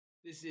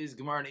This is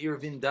Gemara and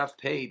Eruvin Daf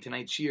Pei.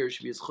 Tonight's shir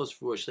should be as chus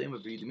for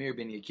Shlema for Yidamir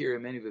ben Yakir,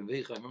 Meni ben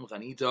Vecha, Imam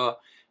Chanita,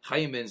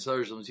 Chaim ben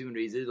Sar, Shalom Simon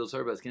Reizid, Dol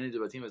Sar Bas Kenid,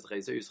 Batim Bas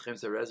Chayser, Yischem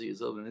Sarazi,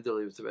 Yisrael ben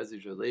Nidal, Yisrael Bas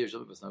Yisrael,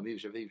 Shalom Bas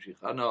Navi, Shafei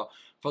Shichana,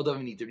 Fadav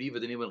ben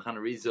Yitariva, the name of Chana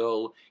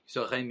Rizal,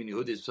 Yisrael Chaim ben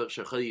Yehud, Yisrael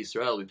Shachai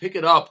Yisrael. We pick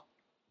it up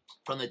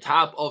from the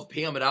top of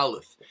Peyamid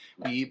Aleph.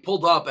 We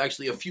pulled up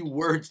actually a few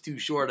words too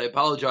short. I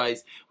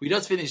apologize. We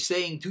just finished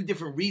saying two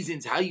different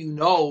reasons how you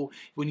know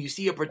when you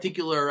see a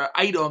particular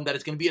item that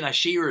it's going to be an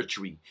Asherah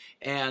tree.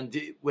 And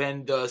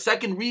when the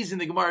second reason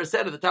the Gemara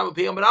said at the top of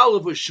Peyamid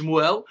Aleph was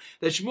Shmuel,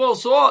 that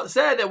Shmuel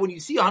said that when you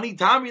see Hani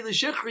Tamri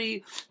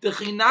L'Shechri, the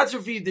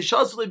Chinatzerfi, the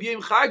Shasl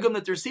B'Yom Chagam,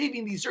 that they're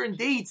saving these certain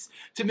dates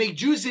to make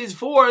juices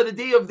for the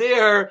day of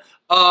their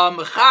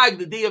Chag,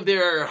 the day of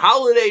their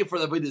holiday for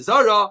the Avodah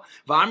Zarah.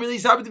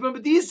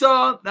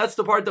 That's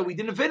the part that we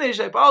didn't finish.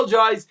 I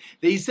apologize.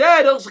 They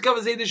said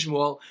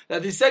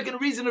that the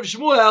second reason of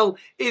Shmuel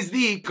is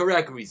the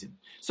correct reason.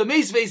 So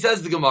Meisvei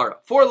says the Gemara,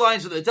 4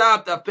 lines from the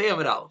top, Daf Pei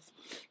Amud Aleph.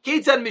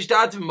 We said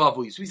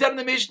in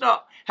the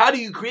Mishnah, how do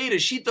you create a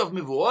sheet of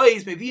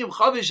mivuois?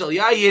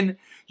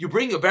 You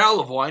bring a barrel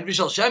of wine,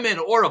 v'shal shemen,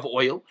 or of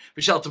oil,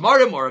 v'shal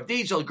tamarim, or of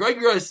dates, v'shal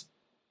gregoris,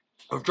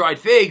 of dried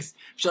figs,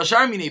 v'shal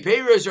sharmine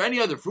peiros, or any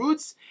other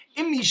fruits.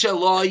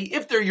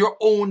 If they're your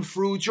own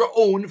fruits, your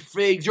own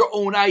figs, your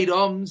own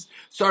items,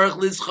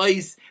 then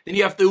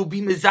you have to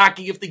be mezaki,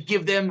 you have to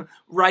give them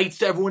rights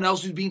to everyone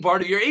else who's being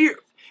part of your ear.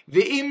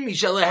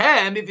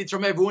 If it's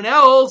from everyone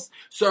else,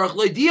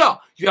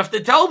 you have to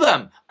tell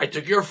them, I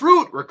took your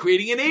fruit, we're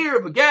creating an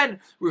Erev. Again,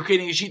 we're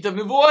creating a sheet of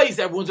mivois,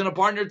 everyone's going to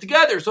partner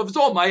together. So if it's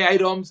all my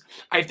items,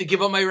 I have to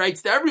give up my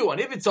rights to everyone.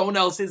 If it's someone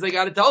else's, I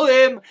got to tell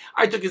him,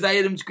 I took his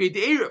items to create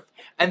the Erev.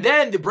 And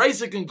then the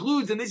Brisa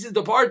concludes, and this is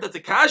the part that's a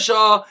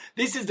kasha,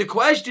 this is the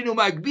question,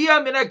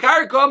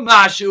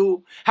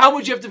 mashu. How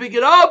much you have to pick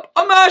it up?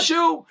 A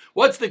mashu.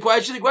 What's the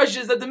question? The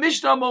question is that the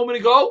Mishnah a moment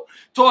ago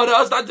taught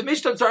us, not the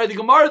Mishnah, I'm sorry, the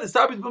Gemara, the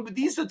Sabbath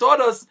Badisa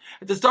taught us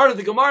at the start of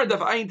the Gemara, the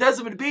Ayin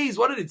Testament Bees,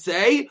 what did it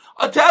say?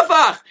 A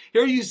tefach.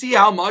 Here you see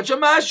how much? A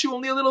mashu,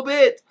 only a little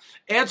bit.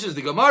 Answers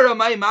the Gemara,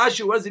 my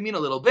mashu, what does it mean a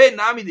little bit?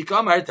 Nami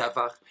dikamar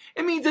tefach.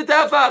 It means a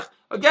tefach.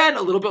 Again,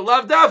 a little bit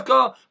lav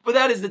davka, but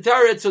that is the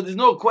teretz, so there's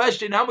no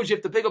question how much you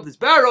have to pick up this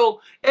barrel.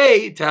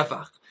 A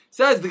tefach.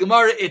 Says the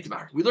Gemara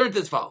Itmar. We learned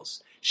as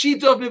follows.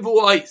 Sheet of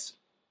mivuais.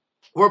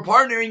 We're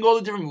partnering all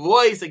the different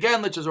mivuais.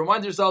 Again, let's just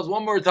remind ourselves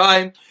one more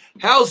time.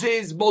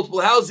 Houses,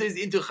 multiple houses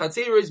into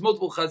chatzeros,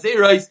 multiple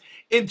chatzeros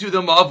into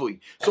the mavui.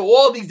 So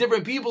all these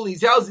different people,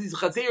 these houses, these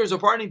chatzeros are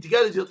partnering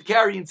together to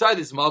carry inside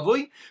this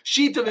mavui.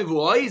 Sheet of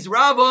mivuais.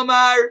 Rav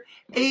Amar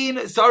ein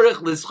sarich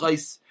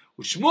lischais.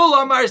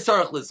 Shmuel Amar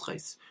sarich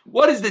lischais.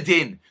 What is the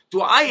din?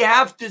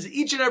 Does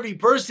each and every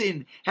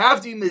person have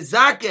to be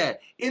mezakeh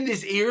in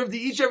this Erev? Does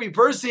each and every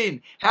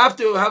person have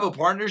to have a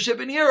partnership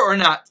in here or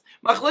not?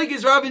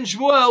 Machlekes Rav and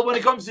Shmuel when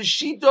it comes to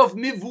sheet of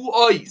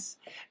mivuois,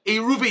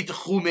 Eruvei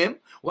Techumim.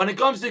 When it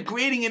comes to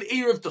creating an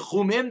Erev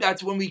Techumim,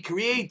 that's when we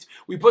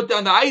put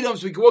down the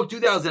items, we can walk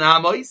 2,000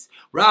 Amos.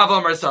 Rav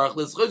Amar Sarach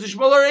L'Schos,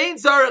 Shmuel Ein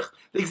Sarach.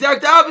 The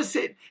exact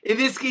opposite. In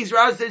this case,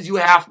 Rav says you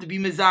have to be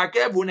mezakeh,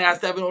 everyone has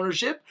to have an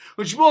ownership,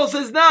 but Shmuel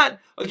says not.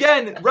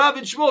 Again, Rav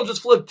and Shmuel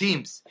just flip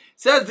teams.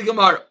 Says the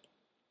Gemara.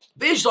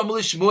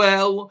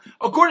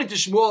 According to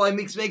Shmuel, it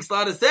makes a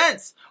lot of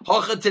sense.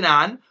 What did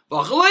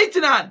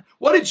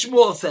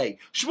Shmuel say?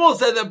 Shmuel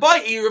said that by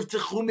Erev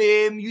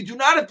Techumim, you do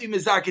not have to be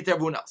mezakeh to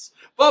everyone else.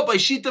 But by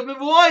sheet of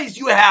mivuais,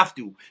 you have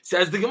to.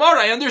 Says the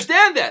Gemara, I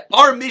understand that.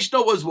 Our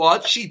Mishnah was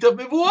what? Sheet of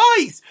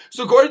mivuais.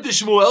 So according to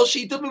Shmuel,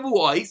 sheet of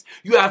mivuais,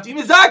 you have to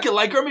be mezakeh,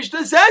 like our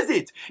Mishnah says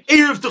it.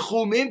 Erev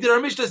Techumim, did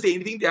our Mishnah say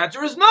anything? The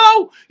answer is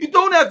no. You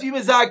don't have to be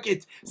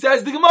mezakeh.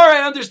 Says the Gemara,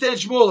 I understand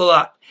Shmuel a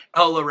lot.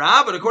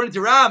 Rav, but according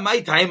to Rav,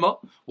 my taima.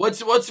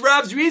 What's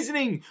Rav's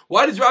reasoning?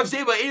 Why does Rav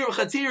say about Erev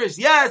Chatziris?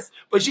 Yes,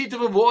 but sheet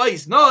of a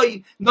voice.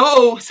 No,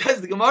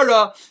 says the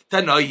Gemara,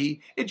 Tanai.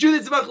 In truth,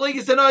 it's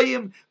Machlekes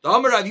Tanaim. The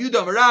Amar Rav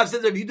Yudah, Rav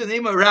says Rav Yudah, the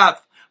name of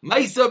Rav.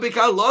 Maisa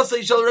Bikal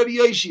Lasa Shal Rabbi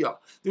Yoshia.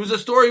 There was a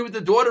story with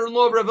the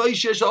daughter-in-law of Rav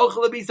Yoshia,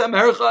 Shalchal Abisam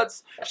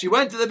Herchatz. She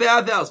went to the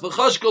bathhouse,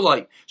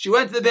 V'chashkolai. She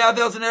went to the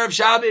bathhouse on Erev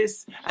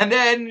Shabbos, and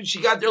then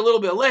she got there a little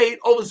bit late.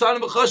 All of a sudden,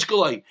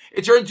 V'chashkolai.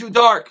 It turned too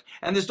dark.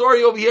 And the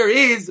story over here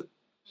is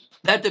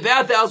that the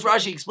bathhouse,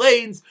 Rashi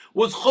explains,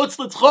 was chutz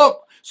l'tzchok.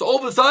 So all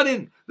of a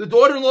sudden, the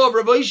daughter-in-law of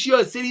Rav Yoshia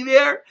is sitting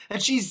there,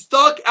 and she's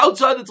stuck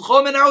outside the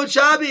tzchom and now it's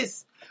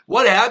Shabbos.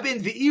 What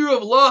happened? The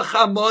Erev la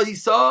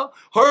chamayisa.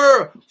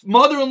 Her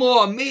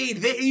mother-in-law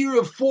made the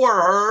Erev for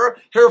her.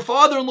 Her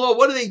father-in-law,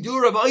 what did they do?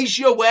 Rav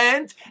Yoshia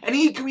went, and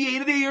he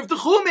created the Erev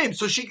Techumim,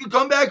 so she could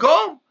come back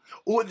home.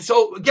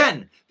 So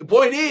again, the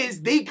point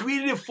is, they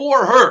created it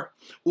for her.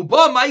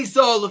 Uba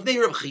ma'isa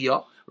l'fnei Rav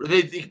Chia.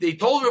 They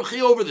told Rav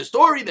Chia over the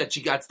story that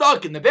she got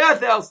stuck in the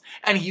bathhouse,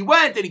 and he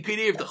went and he paid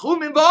Erev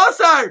Techumim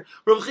Ba'asar.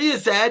 Rav Chia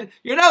said,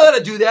 you're not allowed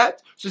to do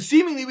that. So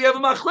seemingly we have a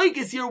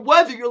machlekes here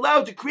whether you're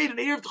allowed to create an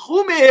Erev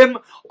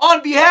Techumim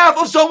on behalf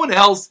of someone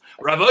else.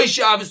 Rav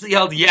Oisha obviously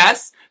held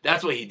yes.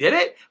 That's why he did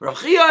it.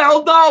 Rav Chia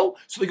held no.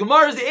 So the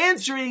Gemara is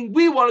answering,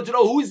 we wanted to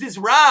know, who is this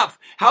Rav?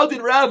 How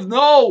did Rav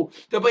know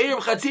that by Erev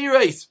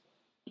Chatziros?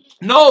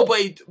 No, but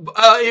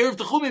Erev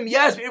Techumim,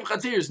 yes, but Erev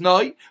Chatziros,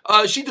 no.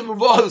 Shita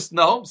Muvos,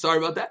 no. Sorry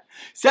about that.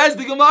 Says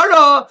the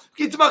Gemara,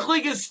 it's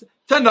machlekes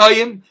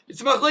Tanayim.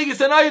 It's machlekes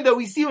Tanayim that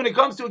we see when it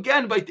comes to,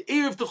 again, by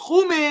Erev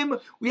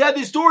Techumim, we had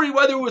this story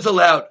whether it was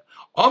allowed.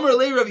 Amar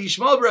le Rav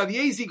Yishmael Rav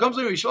Yesi comes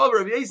to Rav Yishmael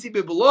Rav Yesi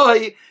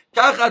beBeloi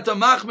kach ata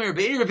machmer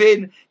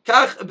beIrvin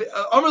kach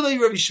Amar le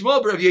Rav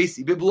Yishmael Rav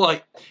Yesi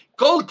beBeloi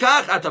kol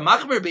kach ata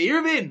machmer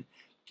beIrvin.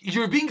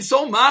 You're being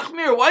so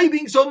machmer. Why are you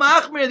being so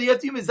machmer that you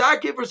have to be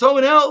mizakeh for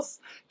someone else?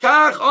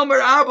 Kach Amar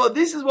Abba.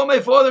 This is what my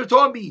father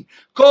taught me.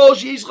 Kol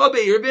sheishcha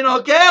beIrvin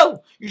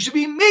hakel. You should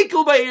be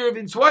mekel by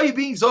Irvin. So why are you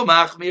being so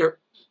machmer?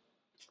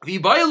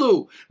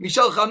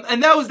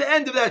 And that was the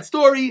end of that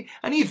story.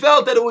 And he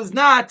felt that it was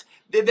not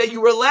that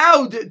you were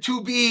allowed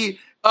to be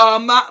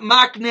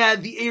makna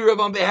the Erev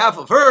on behalf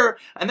of her,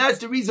 and that's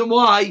the reason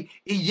why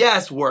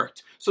yes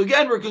worked. So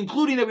again, we're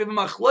concluding that we have a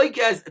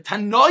machlokes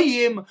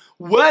Tanoim,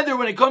 whether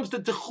when it comes to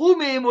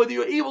Techumim, whether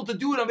you're able to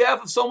do it on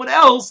behalf of someone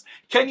else,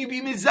 can you be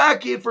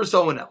mizakeh for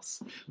someone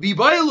else?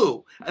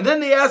 V'bailu, and then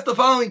they asked the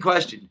following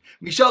question: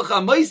 Mishal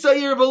chamaisa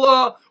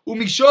Yervala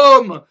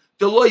umishom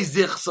deloi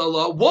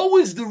zichsala. What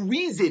was the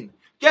reason?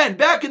 Again,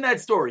 back in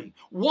that story,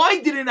 why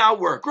did it not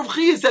work? Rav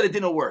Chia said it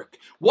didn't work.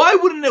 Why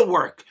wouldn't it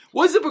work?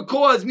 Was it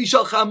because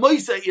Mishal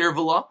Chamoisa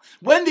Irvala,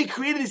 when they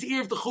created this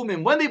Erev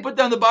Techumim, when they put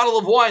down the bottle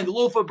of wine, the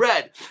loaf of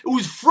bread, it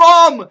was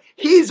from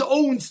his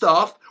own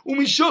stuff,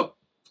 Umishum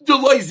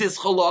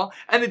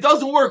and it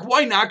doesn't work.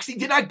 Why not? Because he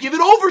did not give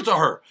it over to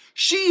her.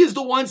 She is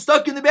the one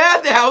stuck in the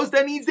bathhouse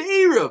that needs the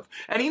Erev.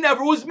 And he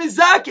never was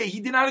mizakeh.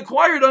 He did not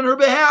acquire it on her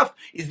behalf.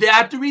 Is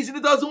that the reason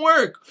it doesn't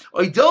work?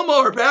 Or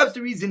perhaps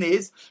the reason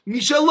is,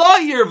 Mishalah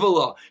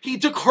Yervala. He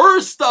took her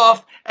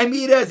stuff and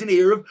made it as an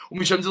Erev.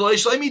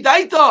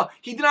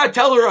 He did not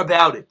tell her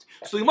about it.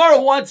 So the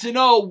Gemara wants to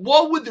know,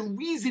 what would the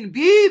reason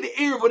be? The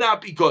Erev would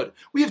not be good.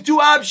 We have two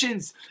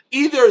options.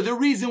 Either the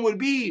reason would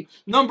be,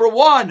 number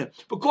one,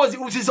 because it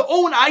was his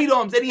own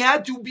items and he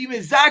had to be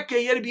mizakeh,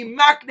 he had to be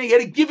makne, he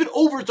had to give it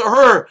over to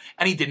her,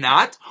 and he did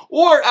not.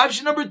 Or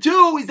option number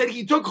two is that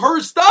he took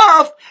her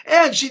stuff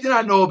and she did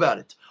not know about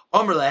it.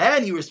 Amr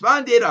Lahan, he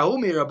responded,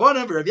 Ahumi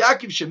Rabbanim Rav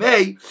Yaakov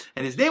Shemei,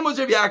 and his name was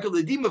Rav Yaakov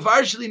Ledim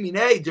Mavarshli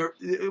Minei.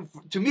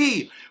 To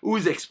me, it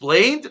was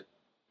explained,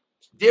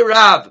 Dear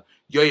Rav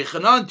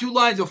Yochanan, 2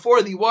 lines of 4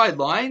 of the wide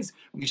lines.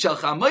 Mishal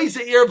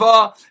Chamaisa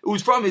Irva, it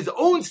was from his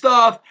own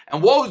stuff,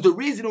 and what was the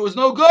reason it was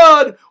no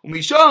good?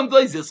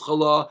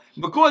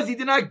 Because he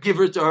did not give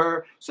her to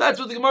her. So that's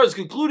what the Gemara is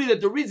concluding,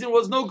 that the reason it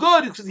was no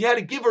good is because he had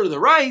to give her the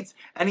rights,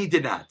 and he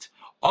did not.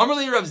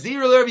 Amarli Rav Zir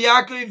Rav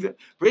Yaakov,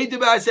 Brei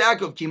Debas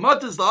Yaakov,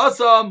 Kimatas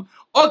La'asam,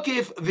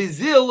 Okif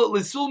Vizil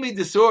L'Sulmi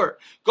Desur.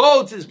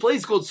 Go to this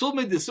place called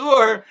Sulmi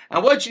Desur,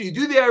 and what should you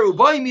do there?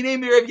 Ubai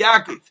Minei Rav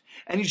Yaakov.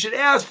 And you should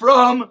ask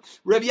from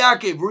Rav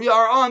Yaakov. We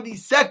are on the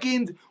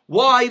second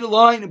wide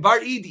line of Bar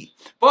Idi.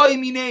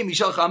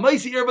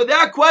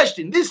 That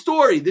question, this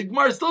story, the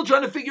Gemara is still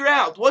trying to figure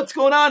out what's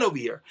going on over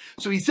here.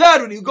 So he said,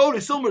 when you go to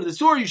Silmer the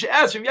story, you should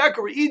ask from Yaakov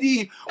or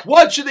Idi,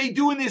 what should they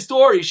do in this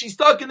story? She's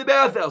stuck in the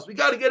bathhouse. We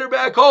got to get her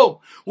back home.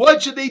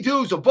 What should they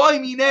do? So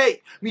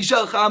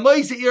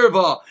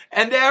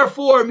and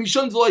therefore, and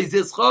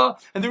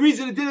the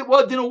reason it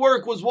didn't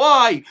work was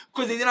why?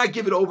 Because they did not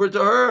give it over to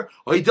her.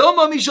 She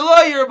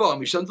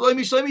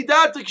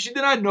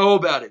did not know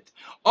about it.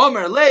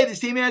 Omer Le, the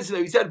same answer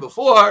that we said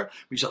before.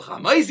 So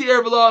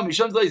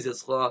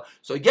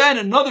again,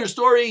 another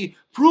story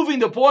proving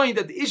the point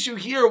that the issue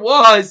here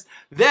was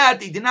that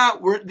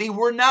they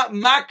were not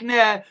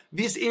makneh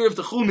this Erev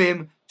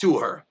Techumim to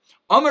her.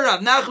 Omer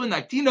Rav Nachman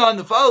Naktina, and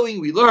the following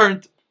we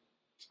learned,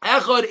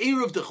 Echad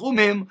Erev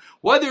Techumim,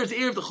 whether it's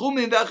Erev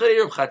Techumim, Echad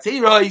Erev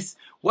Chatzeros,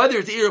 whether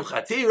it's Erev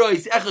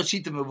Chatzeros,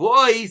 Echad Shita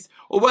Mevois,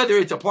 or whether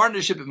it's a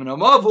partnership of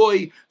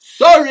Menamavoy,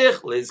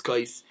 Sarich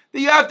Lizkais, that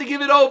you have to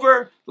give it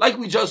over. Like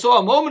we just saw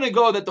a moment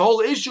ago, that the whole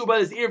issue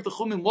about this Erev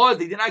Techumim was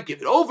they did not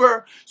give it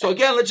over. So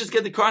again, let's just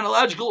get the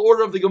chronological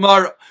order of the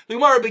Gemara. The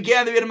Gemara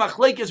began that we had a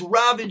machlekes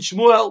Rav and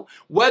Shmuel,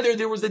 whether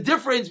there was a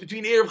difference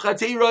between Erev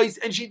Chatzeros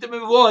and Shita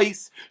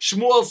Mevois.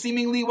 Shmuel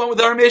seemingly went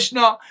with our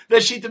Mishnah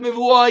that Shita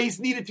Mevois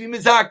needed to be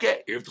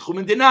mizakeh. Erev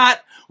Techumim did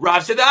not.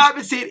 Rav said the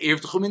opposite.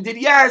 Erev Techumim did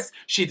yes.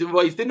 Shita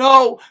Mevois did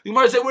no. The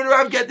Gemara said, where did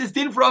Rav get this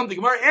din from? The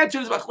Gemara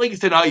answers machlekes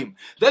Tanaim.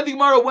 Then the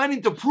Gemara went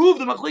in to prove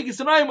the machlekes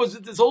Tanaim was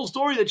that this whole whole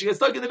story that she got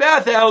stuck in the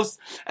bathhouse,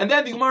 and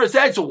then the Gemara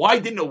said, so why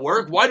didn't it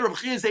work? Why did Rav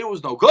Chia say it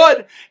was no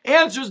good?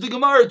 Answers the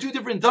Gemara 2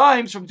 different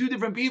times from 2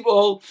 different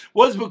people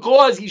was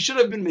because he should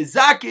have been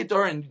mezakit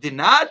or did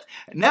not.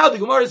 And now the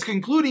Gemara is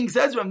concluding,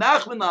 says Rav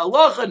Nachman,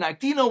 Halacha,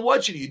 Naktina,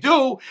 what should you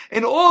do?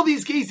 In all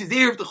these cases,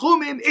 Erev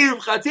Techumim,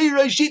 Erev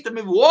Chateira, Shita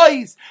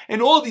Mevuais,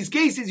 in all these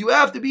cases, you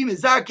have to be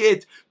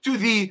mezakit to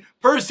the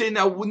person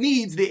that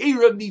needs the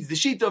Erev, needs the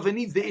Shita, and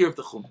needs the Erev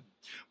Techumim.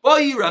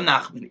 Okay?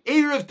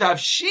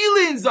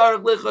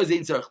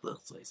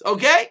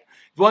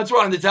 Once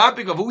we're on the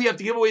topic of who we have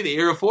to give away the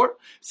Erev for,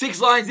 6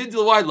 lines into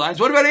the wide lines.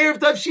 What about Erev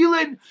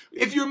Tavshilin?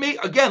 If you're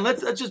again,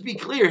 let's just be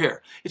clear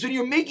here. It's when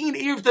you're making an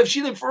Erev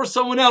Tavshilin for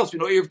someone else.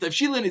 Erev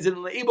Tavshilin is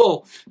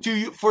able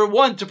for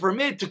one to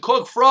permit to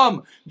cook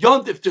from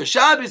Yom Tov to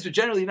Shabbos, which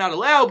generally not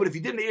allowed, but if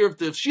you did an Erev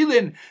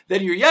Tavshilin,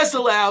 then you're yes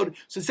allowed.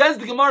 So it says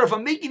the Gemara, if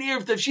I'm making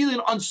Erev Tavshilin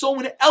on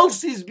someone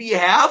else's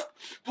behalf,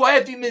 do I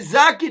have to be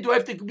mezakit? Do I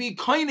have to be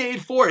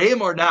kained for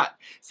him or not?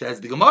 Says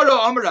the Gemara,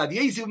 Amar Rav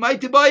Yosef, my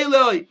Tebai.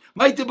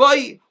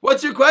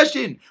 What's your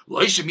question?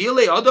 It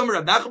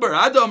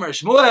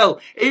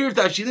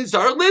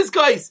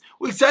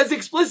says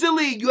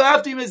explicitly you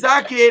have to be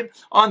mezakit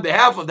on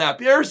behalf of that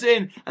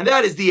person, and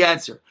that is the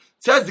answer.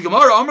 Says the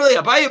Gemara,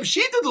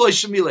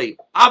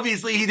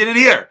 obviously he didn't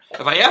hear.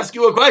 If I ask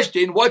you a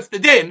question, what's the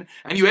din?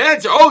 And you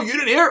answer, oh, you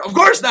didn't hear? Of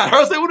course not, or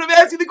else I would have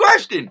asked you the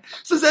question.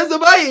 So says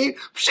Abaye,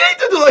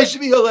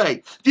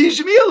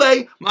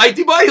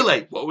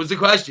 what was the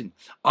question?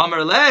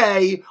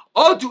 By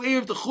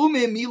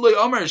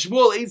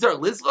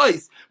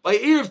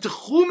Erev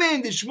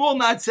Techumim, did Shmuel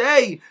not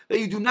say that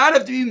you do not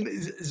have to be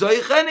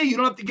Zoichene, you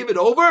don't have to give it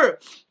over?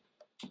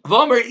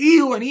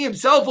 And he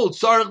himself holds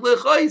Sarach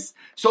Lechais,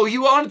 so he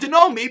wanted to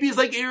know, maybe it's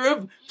like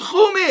Erev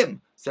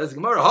Techumim. Says the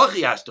Gemara,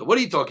 Hachi Ashta, what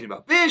are you talking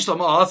about?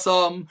 Bishlama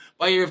Asam,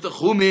 by Erev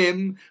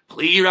Techumim,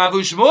 Pli Rav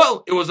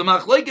Shmuel. It was a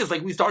machlekes,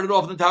 like we started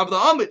off on the top of the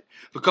Amid.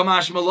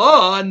 V'kamash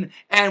Malon,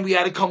 and we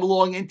had to come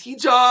along and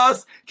teach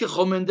us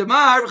Kechumen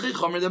Demar,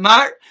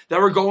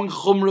 that we're going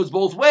Chumras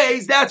both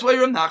ways. That's why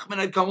Rav Nachman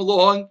had come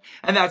along,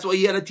 and that's why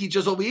he had to teach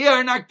us over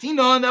here.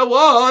 Naktina, and that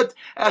what?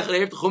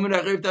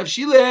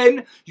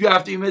 You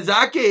have to be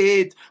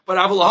mezakit, but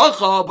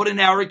Avalacha. But in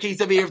our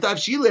case of Erev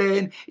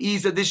Tavshilin,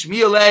 Isa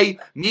Dishmiele,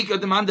 Mika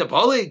Demanda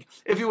Polig.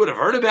 If you would have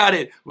heard about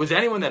it, was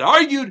anyone that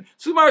argued?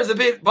 Sumar is a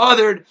bit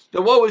bothered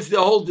that what was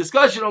the whole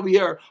discussion over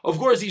here. Of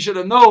course, he should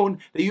have known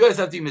that you guys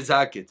have to be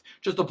mezakit.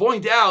 Just to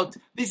point out,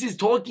 this is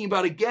talking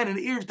about again an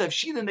Erev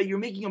Tavshilin that you're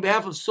making on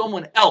behalf of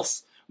someone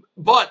else.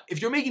 But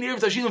if you're making Erev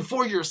Tavshilin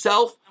for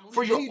yourself,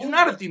 you do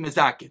not have to be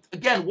mezakit.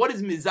 Again, what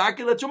is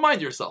mezakit? Let's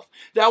remind yourself.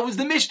 That was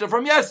the Mishnah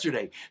from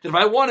yesterday. That if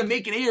I want to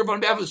make an Erev on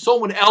behalf of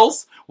someone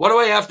else, what do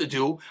I have to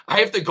do?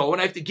 I have to go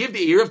and I have to give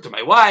the Erev to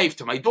my wife,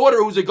 to my daughter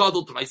who's a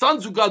gadol, to my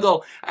sons who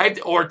gadol,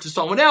 or to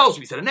someone else.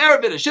 We said an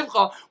Arab, a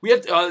shivcha. We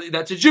have to,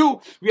 that's a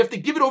Jew. We have to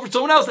give it over to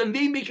someone else, and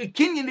they make a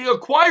kinyan. They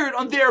acquire it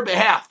on their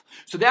behalf.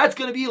 So that's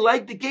going to be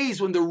like the case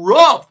when the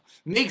Rav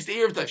makes the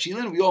Erev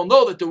Tavshilin. We all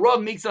know that the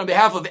Rav makes it on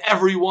behalf of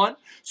everyone,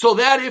 so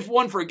that if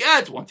one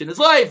forgets, once in his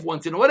life,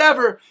 once in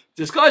whatever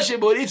discussion,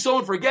 but if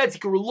someone forgets, he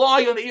can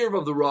rely on the Erev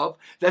of the Rav.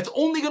 That's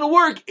only going to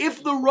work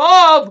if the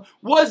Rav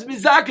was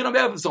mizakit on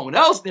behalf of someone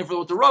else. And therefore,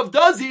 what the Rav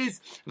does is,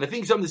 and I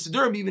think some of the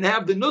Siddurim even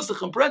have the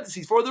nusach in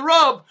parentheses for the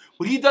Rav,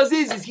 what he does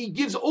is he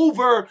gives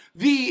over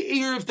the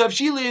Erev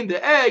Tavshilin,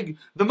 the egg,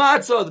 the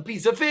matzah, the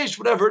piece of fish,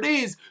 whatever it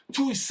is,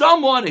 to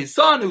someone, his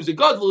son, who's a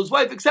gadol, his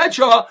wife,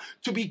 etc.,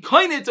 to be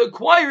kind to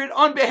acquire it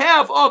on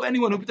behalf of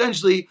anyone who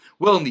potentially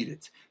will need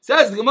it.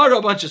 Says the Gemara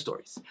a bunch of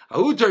stories.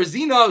 Ahu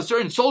Tarzina, a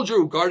certain soldier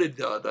who guarded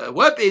the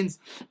weapons,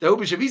 that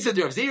was in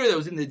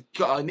the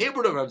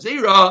neighborhood of Rav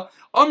Zera,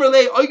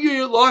 Amrle,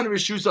 Agir Lan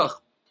Rishusach.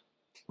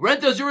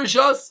 Rent us your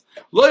Rishus,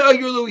 Loy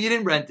Agirlu, he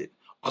didn't rent it.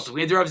 Also,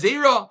 we had Rav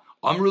Zera,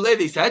 Amrle,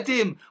 they said to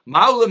him,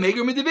 Maula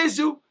Megar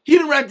Midivisu, he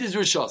didn't rent his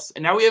Rishus.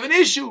 And now we have an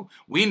issue.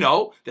 We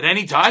know that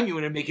any time you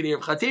want to make an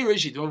Erev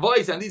Chatirish, you do a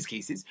voice on these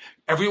cases,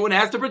 everyone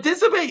has to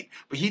participate.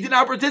 But he did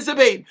not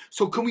participate.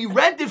 So can we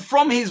rent it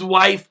from his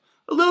wife?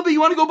 A little bit, you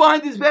want to go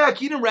behind his back.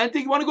 He didn't rent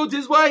it, you want to go to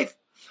his wife.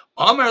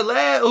 Amar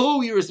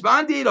Lehu, he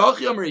responded, and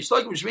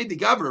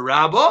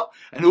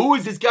who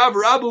is this Gav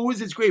Rabba? Who is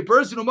this great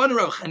person?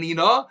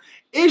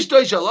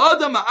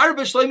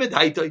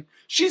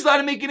 She's allowed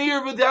to make an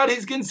Erev without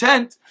his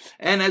consent.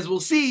 And as we'll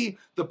see,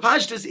 the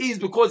pashtus is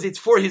because it's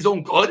for his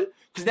own good,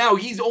 because now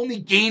he's only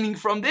gaining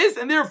from this,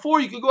 and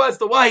therefore you can go ask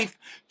the wife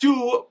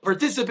to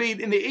participate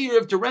in the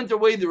Erev, to rent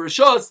away the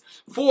Rishus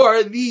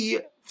for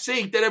the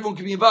sake that everyone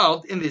can be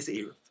involved in this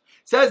Erev.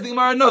 Says the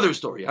Gemara another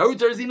story. Rav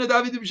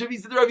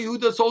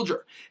Yehuda,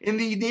 soldier in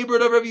the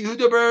neighborhood of Rav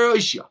Yehuda bar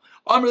Oishia.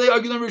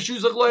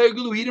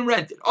 He didn't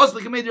rent it. Also,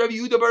 the Rav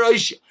Yehuda bar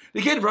Oishia.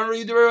 The kid from Rav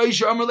Yehuda bar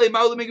Oishia.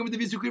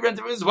 He rented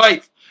from his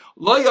wife.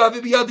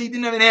 He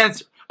didn't have an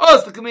answer.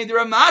 Oslikamei the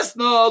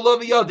Ramasna,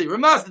 Love Yadi.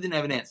 Ramasna didn't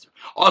have an answer.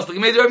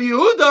 Oslikamei the Rav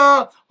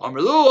Yehuda,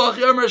 Amrlu,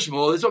 Achi Amr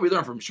Shmuel. This is what we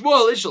learn from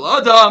Shmuel. Ishal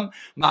Adam,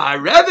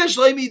 Ma'arevish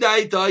Leimi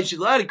Daita. She's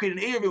allowed to create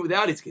an Eruv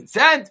without his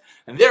consent,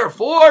 and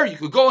therefore you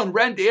could go and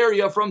rent the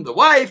area from the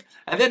wife,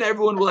 and then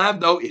everyone will have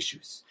no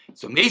issues.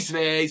 So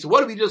Meisvei, so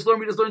what did we just learn?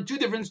 We just learned two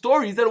different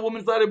stories that a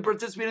woman's allowed to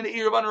participate in the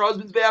Eruv on her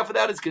husband's behalf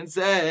without his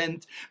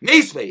consent.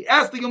 Meisvei,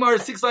 ask the Gemara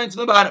 6 lines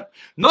from the bottom.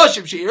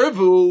 Noshim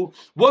she'eruvu,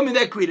 woman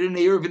that created an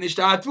Eruv in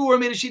Ishtatu or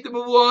made a sheet of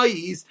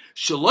avois,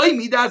 shaloi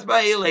midas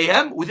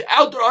ba'elehem,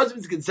 without their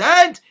husband's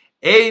consent.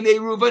 And the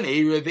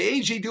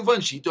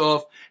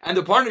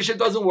partnership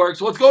doesn't work.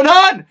 So what's going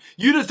on?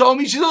 You just told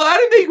me she's allowed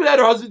to make without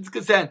her husband's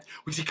consent.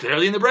 We see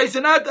clearly in the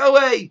Brisa not that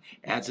way.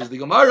 Answers the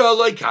Gemara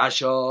like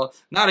kasha.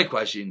 Not a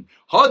question.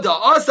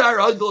 Hada asar,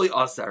 hadloi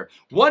asar.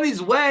 One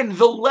is when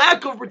the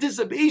lack of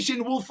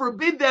participation will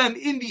forbid them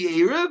in the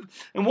Eruv,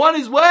 and one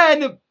is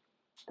when it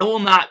will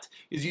not.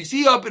 As you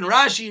see up in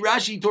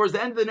Rashi towards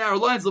the end of the narrow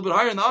lines, a little bit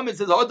higher in the Amid,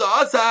 says,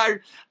 Hada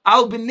asar,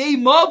 al b'nei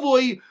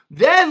mavoi,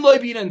 then loy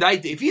bin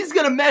andaite. If he's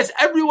going to mess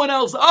everyone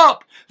else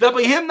up, that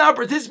by him not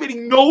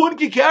participating, no one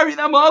can carry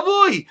that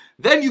mavoi,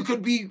 then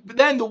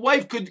the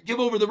wife could give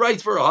over the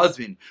rights for her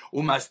husband.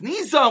 Umas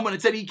nisam, when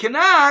it said he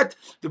cannot,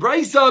 the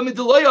braysa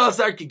mitaloy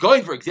asar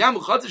going, for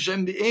example, chatzah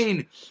shem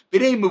b'nei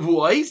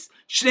mavuais,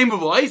 Shnei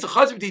Mavois, a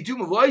Chazar B'tei two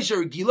Mavois,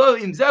 or Gila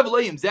Imzav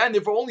Lo Imzad, and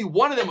therefore only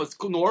one of them was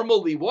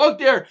normally walked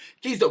there,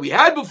 case that we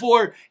had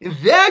before. In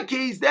that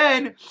case,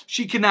 then,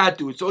 she cannot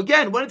do it. So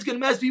again, when it's going to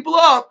mess people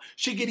up,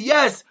 she could,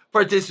 yes,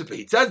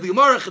 participate. Says the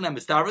Gemara,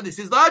 this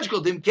is logical,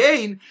 Dim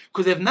Kain,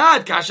 because if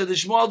not, Kasha the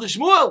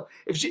Shmuel.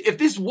 If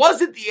this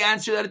wasn't the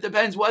answer, that it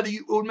depends whether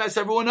you would mess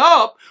everyone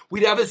up,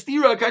 we'd have a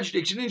stira, a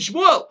contradiction in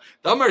Shmuel.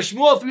 The Amar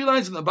Shmuel, 3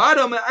 lines on the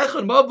bottom,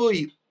 Echad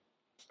Mavui.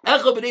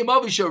 Let's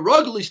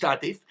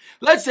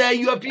say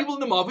you have people in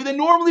the Mavi that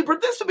normally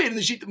participate in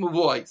the Shita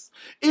Mavois.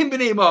 In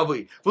B'nei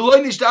Mavi.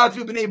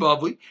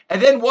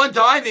 And then one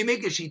time they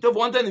make a Shita,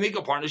 one time they make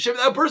a partnership,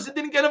 that person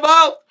didn't get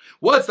involved.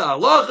 What's the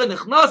halacha?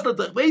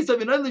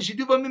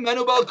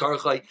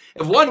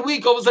 If 1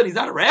 week all of a sudden he's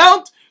not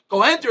around,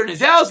 go enter in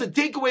his house and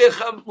take away a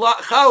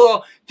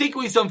challah, take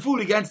away some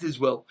food against his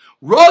will.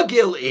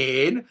 Ragil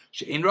in,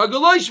 she'in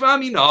ragiloi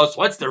shmami nos.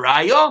 What's the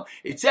raya?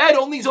 It said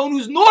only someone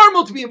who's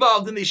normal to be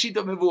involved in the sheet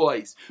of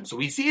mevois. So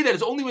we see that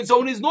it's only when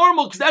someone is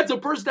normal, because that's a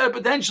person that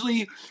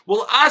potentially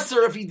will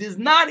aser if he does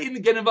not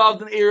even get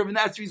involved in the Eruv, and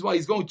that's the reason why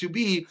he's going to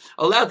be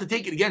allowed to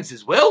take it against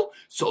his will.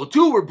 So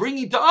too, we're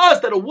bringing to us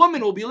that a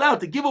woman will be allowed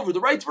to give over the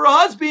rights for a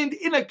husband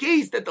in a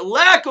case that the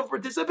lack of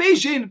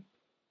participation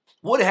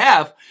would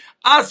have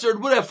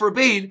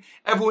forbade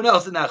everyone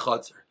else in that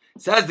chutzner.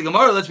 Says the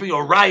Gemara, let's bring a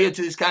raya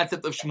to this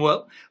concept of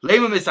Shmuel.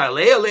 Lema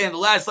misalei, in the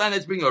last line,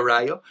 let's bring a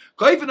raya.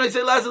 If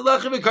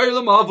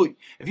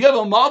you have a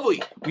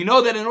mavui, we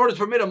know that in order to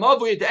permit a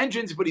mavui at the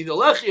entrance, put either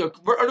lechi, a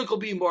vertical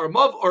beam, or a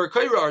mav, or a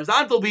kaira,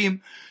 horizontal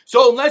beam.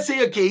 So let's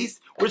say a case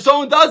where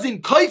someone does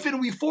in kaifin,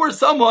 we force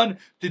someone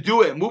to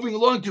do it. Moving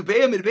along to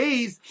Bayam and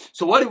Bays.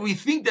 So what do we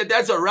think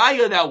that's a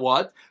raya that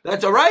what?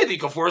 That's a raya that you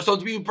can force someone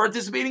to be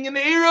participating in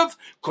the Eruv.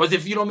 Because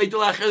if you don't make the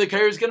lacher, the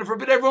kaira is going to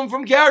forbid everyone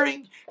from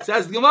carrying.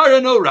 Says the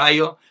Gemara, no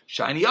raya.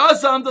 Shani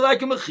asam the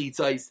like a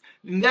mechitzais.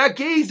 In that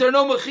case, there are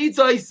no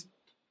mechitzais.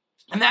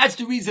 And that's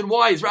the reason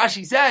why, as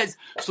Rashi says,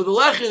 so the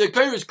lecher, the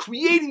kaira, is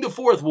creating the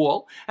fourth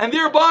wall, and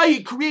thereby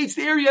it creates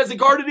the area as a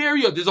guarded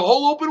area. There's a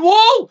whole open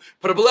wall.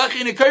 But a belecher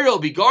and a kaira will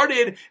be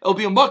guarded. It'll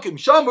be a makim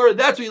shamar.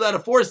 That's why you allowed to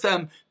force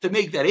them to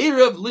make that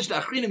Eruv.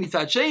 Lishna achrina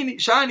mitzad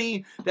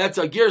shani. That's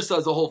a girsa,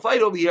 is a whole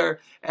fight over here.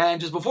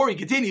 And just before we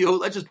continue,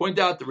 let's just point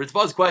out the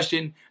Ritzvah's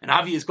question, an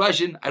obvious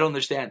question. I don't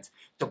understand.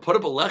 To put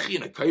up a lechi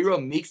and a kaira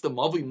makes the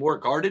mavui more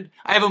guarded.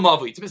 I have a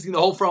mavui; it's missing the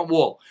whole front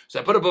wall. So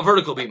I put up a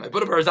vertical beam. I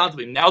put up a horizontal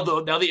beam. Now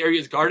the area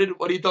is guarded.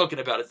 What are you talking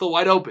about? It's still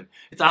wide open.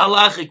 It's a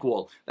halachic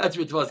wall. That's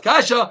Ritzvah's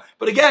kasha.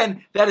 But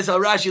again, that is how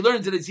Rashi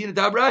learns it. It's in the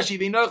Tab Rashi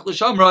v'inach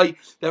l'shamrai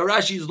that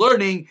Rashi is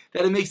learning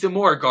that it makes it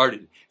more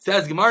guarded.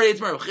 Says Gemara,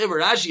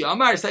 Rashi,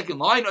 Amar, second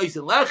line,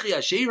 lechi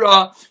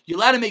ashera. You're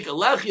allowed to make a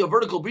lechi, a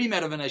vertical beam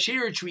out of an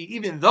ashera tree,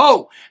 even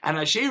though an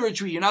ashera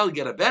tree, you're not allowed to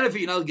get a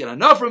benefit, you're not allowed to get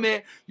enough from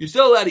it. You're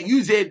still allowed to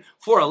use it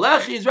for a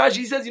lechi. As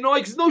Rashi says,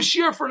 there's no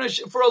shear for a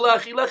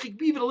lechi. Lechi can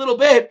be even a little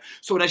bit.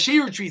 So an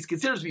ashera tree is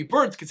considered to be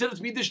burnt, considered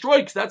to be destroyed,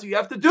 because that's what you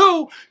have to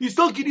do. You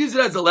still can use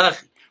it as a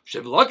lechi.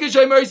 Can you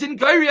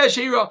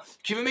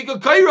make a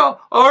kaira,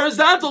 a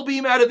horizontal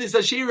beam out of this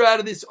ashira, out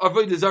of this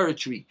avodah zarah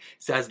tree?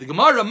 Says the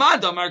Gemara,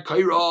 Mandamar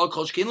kaira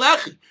kol shkein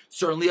lechi.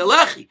 Certainly a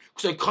lechi.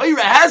 So a kaira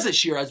has a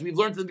shear, as we've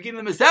learned at the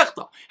beginning of the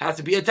Masechta. Has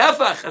to be a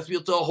tefach, has to be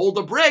able to hold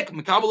a brick,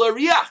 mekabel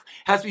riach,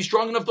 has to be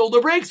strong enough to hold a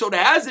brick, so it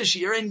has a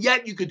shear, and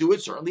yet you could do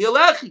it, certainly a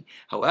lechi.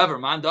 However,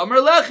 Mandamar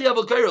lechi,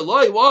 avol kaira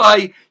loy,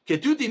 why?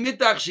 Ketuti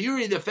mitach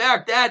shiri, the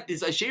fact that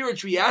this ashira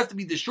tree has to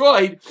be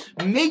destroyed,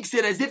 makes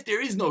it as if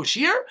there is no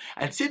shear,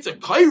 and since a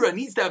kaira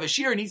needs to have a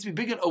shear, it needs to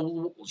be big and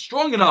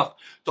strong enough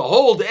to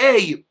hold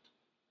a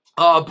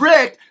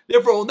brick,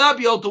 therefore will not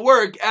be able to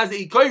work as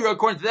a kaira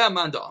according to that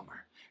man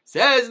Amar.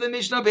 Says the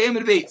Mishnah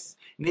Be'emir Beis,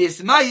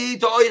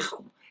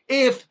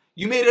 if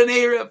You made an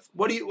Erev.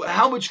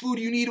 How much food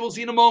do you need? We'll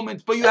see in a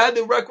moment. But you had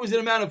the requisite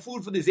amount of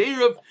food for this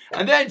Erev,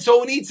 and then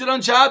someone eats it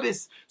on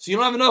Shabbos. So you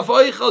don't have enough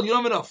oichel, you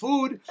don't have enough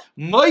food.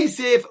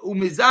 Moisef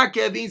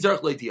umizakeh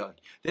v'inzarch leitiyah.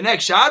 The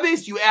next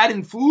Shabbos, you add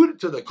in food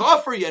to the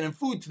coffer, you add in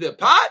food to the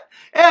pot,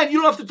 and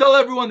you don't have to tell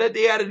everyone that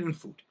they added in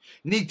food.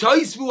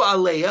 Nitaisvu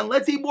aleya, and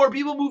let's say more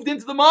people moved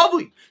into the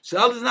Mavui. So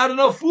now there's not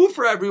enough food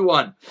for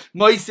everyone.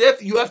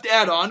 Moisef, you have to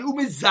add on,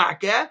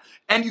 umizakeh,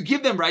 and you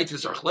give them rights to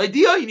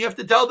Sarchlaidia, and you have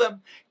to tell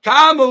them.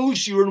 Kama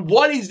shir, and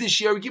what is the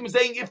shear? We keep on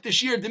saying if the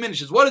shear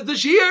diminishes. What is the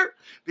shear?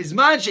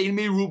 Bisman shein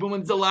meirubim, when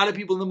there's a lot of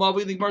people in the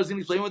Mavui, the Gemara is going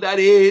to explain what that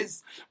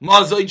is.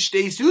 Mazoin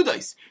shtei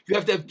sudais. You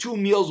have to have 2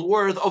 meals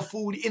worth of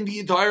food in the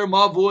entire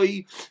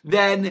Mavui,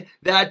 then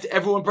that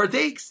everyone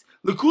partakes.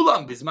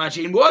 L'kulam bisman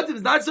shein muadim.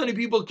 It's not so many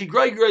people.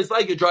 Kigraigra is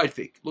like a dried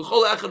fig.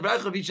 L'chol echad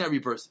v'echad, each and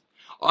every person.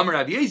 Amar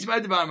Rav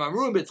Yisrael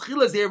Maruim, but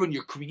Tchilas Erev, when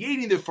you're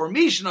creating the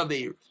formation of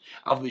the Erev.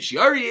 Av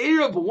L'Shiari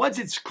Erev, but once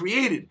it's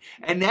created,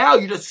 and now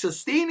you're just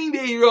sustaining the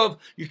Erev,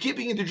 you're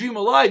keeping the dream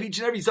alive each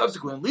and every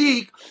subsequent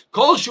leak,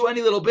 Kol Shu,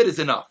 any little bit is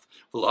enough.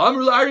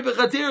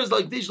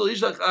 Like this,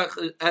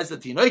 as a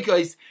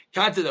tinoikais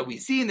kanta that we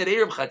see in that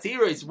Erev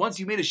Chatziris,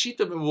 once you made a sheet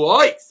of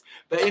voice,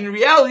 but in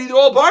reality they're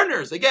all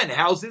partners. Again,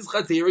 houses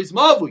Chatziris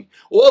Mavui.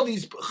 All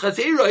these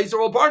Chatziris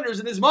are all partners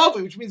in this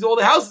Mavui, which means all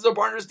the houses are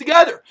partners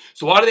together.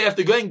 So why do they have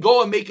to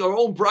go and make our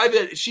own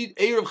private sheet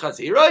Erev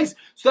Chatziris?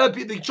 So that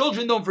the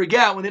children don't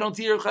forget when they don't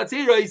see Erev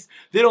Chatziris,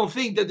 they don't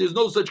think that there's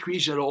no such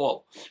creation at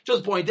all.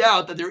 Just point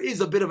out that there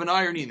is a bit of an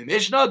irony in the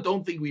Mishnah.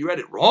 Don't think we read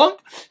it wrong.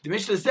 The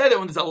Mishnah said that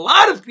when there's a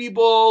lot of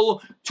people,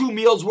 2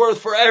 meals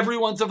worth for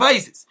everyone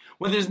suffices.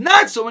 When there's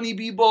not so many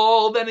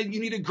people, then you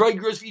need a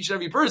grogers for each and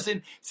every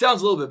person.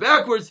 Sounds a little bit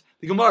backwards.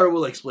 The Gemara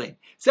will explain.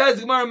 Says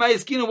the Gemara,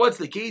 Mayaskina, what's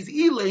the case?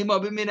 If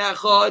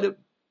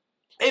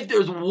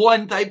there's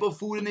one type of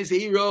food in this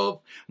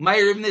Erev,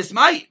 Ma'erev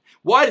Nismayit.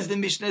 Why does the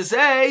Mishnah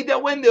say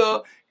that when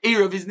the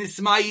Erev is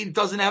Nismayit, it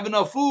doesn't have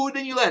enough food,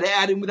 then you let it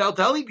add in without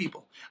telling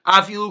people?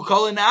 Afilu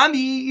Kolanami,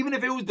 even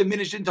if it was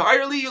diminished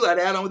entirely, you let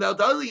it add on without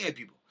telling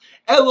people.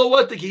 Elo,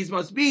 what the case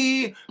must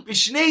be,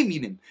 b'shnei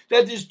minim,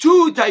 that there's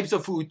 2 types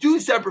of food, 2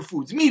 separate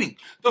foods, meaning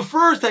the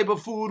first type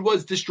of food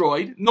was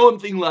destroyed,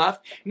 nothing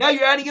left, now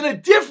you're adding in a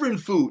different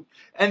food.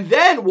 And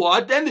then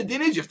what? Then the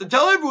din is you have to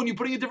tell everyone you're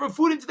putting a different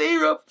food into the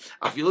Erev.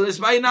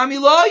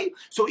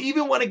 So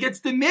even when it gets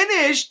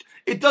diminished,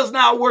 it does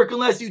not work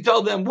unless you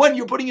tell them when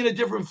you're putting in a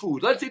different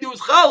food. Let's say there was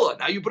challah.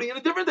 Now you're putting in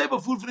a different type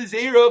of food for this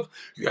Erev.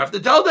 You have to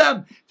tell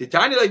them. The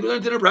tiny, like we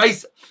learned in the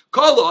Brisa.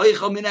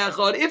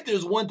 If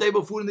there's one type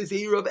of food in this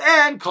Erev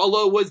and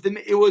challah was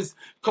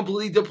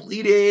completely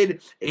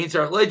depleted, if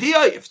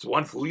it's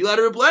one food, you let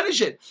her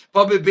replenish it.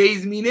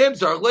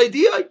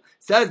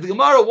 Says the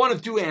Gemara, one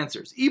of 2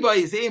 answers. Either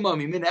you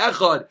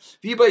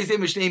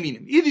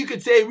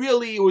could say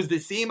really it was the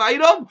same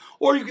item,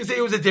 or you could say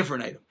it was a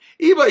different item.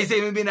 It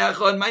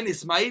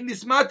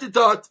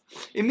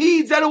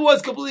means that it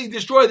was completely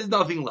destroyed, there's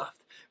nothing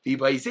left. And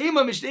by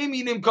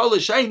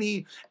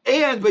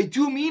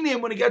 2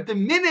 meaning, when it got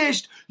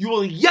diminished, you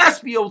will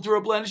be able to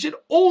replenish it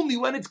only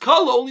when it's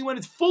kala, only when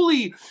it's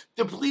fully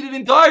depleted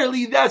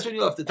entirely. That's when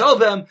you'll have to tell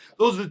them.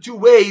 Those are the 2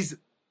 ways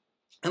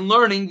in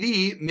learning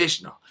the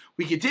Mishnah.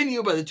 We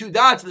continue by the 2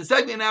 dots in the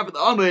second half of the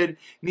Amud.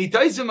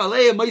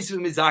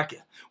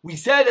 We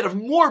said that if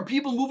more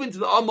people move into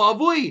the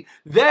Amavui,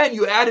 then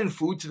you add in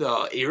food to the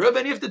Erev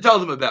and you have to tell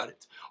them about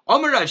it.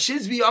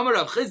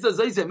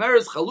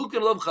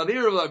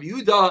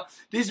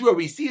 This is where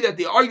we see that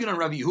they argued on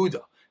Rav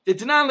Yehuda. The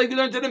Tanan, like we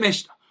learned in the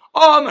Mishnah.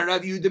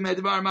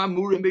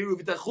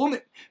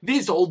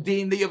 This whole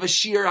din that you have a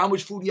shear, how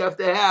much food you have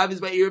to have,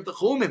 is by Erev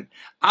Techumim.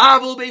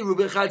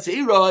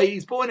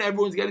 He's pulling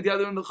everyone's getting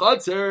together in the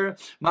Chatzar.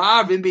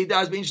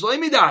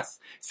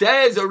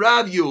 Says a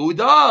Rav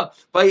Yehuda,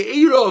 by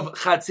Erev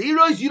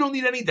Chatziros, you don't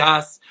need any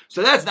das.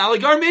 So that's not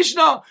like our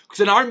Mishnah.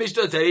 Because in our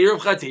Mishnah, it's Erev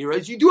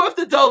Chatziros. You do have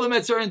to tell them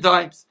at certain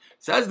times.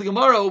 Says the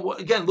Gemara,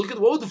 again, look at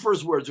what were the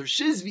first words. Or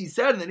Shizvi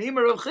said in the name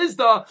of Rav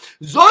Chisda,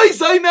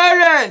 Zoi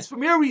Meres.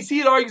 From here we see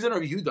it argues in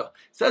Rav Yehuda.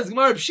 Says the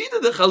Gemara, Pshita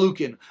the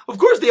Chalukin. Of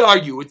course they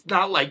argue. It's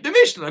not like the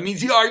Mishnah. That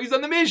means he argues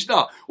on the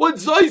Mishnah. What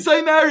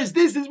Zoi Meres?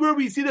 This is where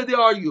we see that they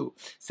argue.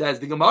 Says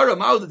the Gemara,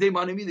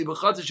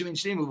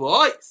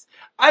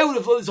 I would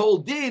have thought this whole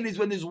din is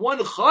when there's one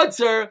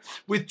chatzar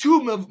with 2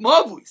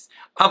 mavuis.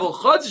 Aval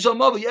chatzar shal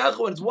mavu yachad,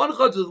 when it's one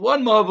chatzar with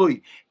 1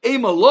 mavui.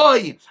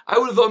 Emaloi. I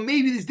would have thought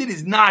maybe this din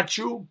is not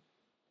true.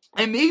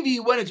 And maybe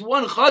when it's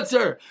 1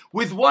 chatzar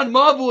with 1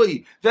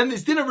 mavui, then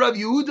this din of Rav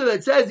Yehuda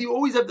that says you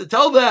always have to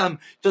tell them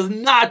does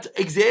not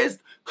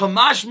exist.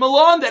 Kamash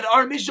Malon, that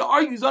our Mishnah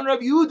argues on Rav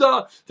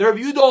Yehuda. The Rav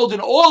Yehuda holds in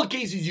all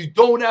cases you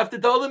don't have to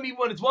tell them, even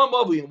when it's 1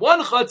 mavui and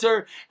 1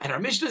 chatzar. And our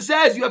Mishnah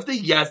says you have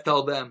to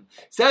tell them.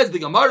 Says the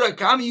Gemara,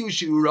 Kami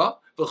Yushiura.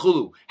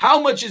 How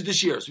much is the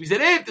shear? So we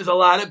said if there's a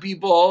lot of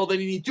people, then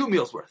you need 2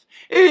 meals worth.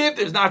 If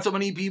there's not so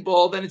many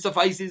people, then it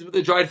suffices with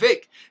a dried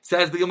fig.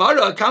 Says the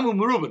Gemara, Kamu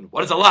Merubin.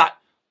 What is a lot?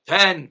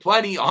 10,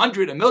 20,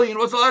 100, 1,000,000.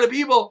 What's a lot of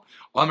people?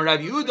 Amar Rav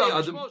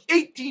Yehuda,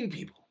 18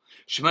 people.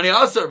 Shemani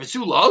Asar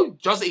V'Sulo,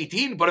 just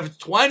 18. But if it's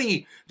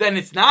 20, then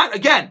it's not.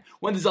 Again,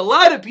 when there's a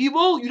lot of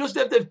people, you just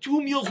have to have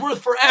 2 meals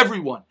worth for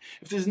everyone.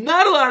 If there's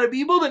not a lot of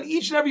people, then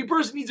each and every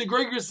person needs a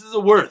gregorius as a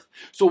worth.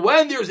 So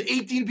when there's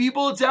 18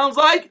 people, it sounds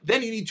like,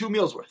 then you need 2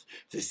 meals worth.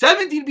 If there's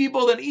 17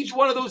 people, then each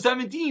one of those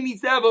 17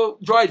 needs to have a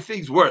dried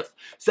fig's worth.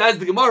 Says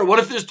the Gemara, what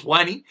if there's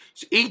 20?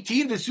 So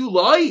 18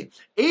 V'Sulai,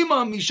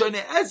 Ema Mishane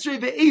Esrei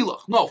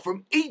Ve'elach. No,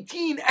 from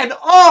 18 and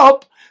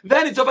up,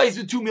 then it's suffices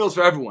with 2 meals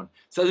for everyone.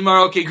 Says the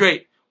Gemara, okay,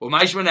 great. Well,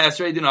 what's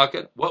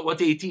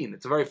 18?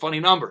 It's a very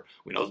funny number.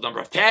 We know the number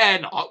of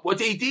 10.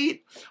 What's 18?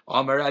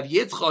 My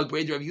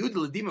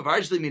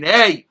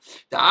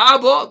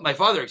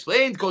father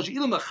explained,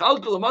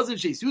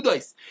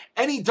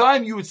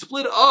 anytime you would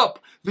split up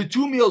the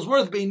 2 meals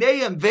worth, and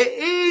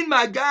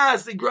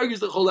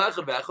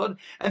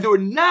there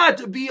would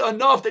not be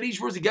enough that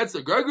each person gets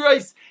the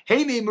gregorius,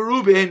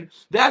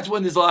 that's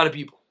when there's a lot of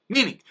people.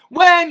 Meaning,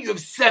 when you have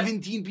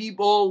 17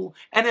 people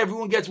and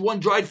everyone gets 1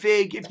 dried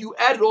fig, if you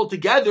add it all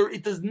together,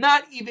 it does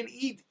not even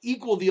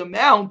equal the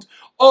amount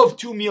of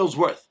 2 meals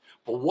worth.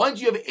 But once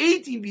you have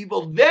 18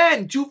 people,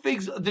 then 2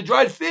 figs, the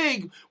dried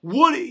fig,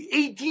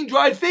 18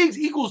 dried figs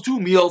equals 2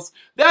 meals.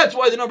 That's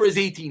why the number is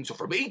 18. So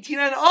from 18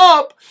 and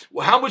up,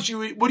 well, what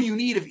do you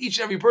need if each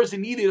and every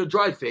person needed a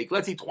dried fig?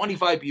 Let's say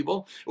 25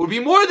 people. It would be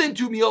more than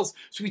 2 meals.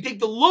 So we take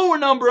the lower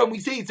number and we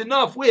say it's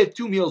enough with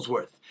 2 meals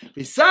worth.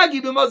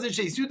 Visagi b'mazon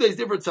sheisuda is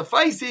different.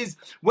 Suffices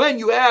when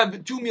you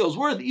have 2 meals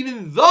worth,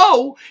 even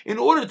though in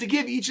order to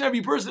give each and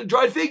every person a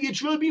dried fig, it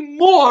should really be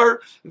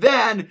more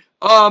than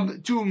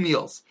 2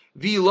 meals.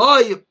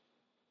 V'loi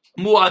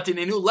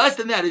mu'atinenu, less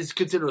than that is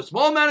considered a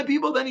small amount of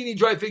people, then you need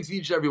dried figs for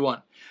each and every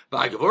one.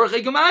 You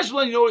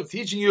know what it's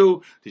teaching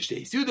you? 2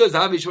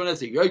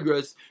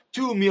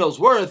 meals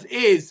worth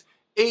is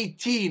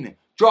 18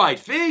 dried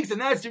figs, and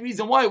that's the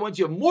reason why once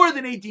you have more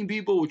than 18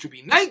 people, which would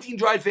be 19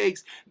 dried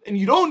figs, and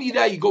you don't need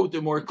that, you go with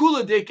the more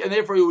kula dik, and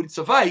therefore it would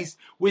suffice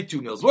with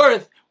 2 meals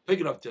worth. Pick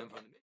it up 10.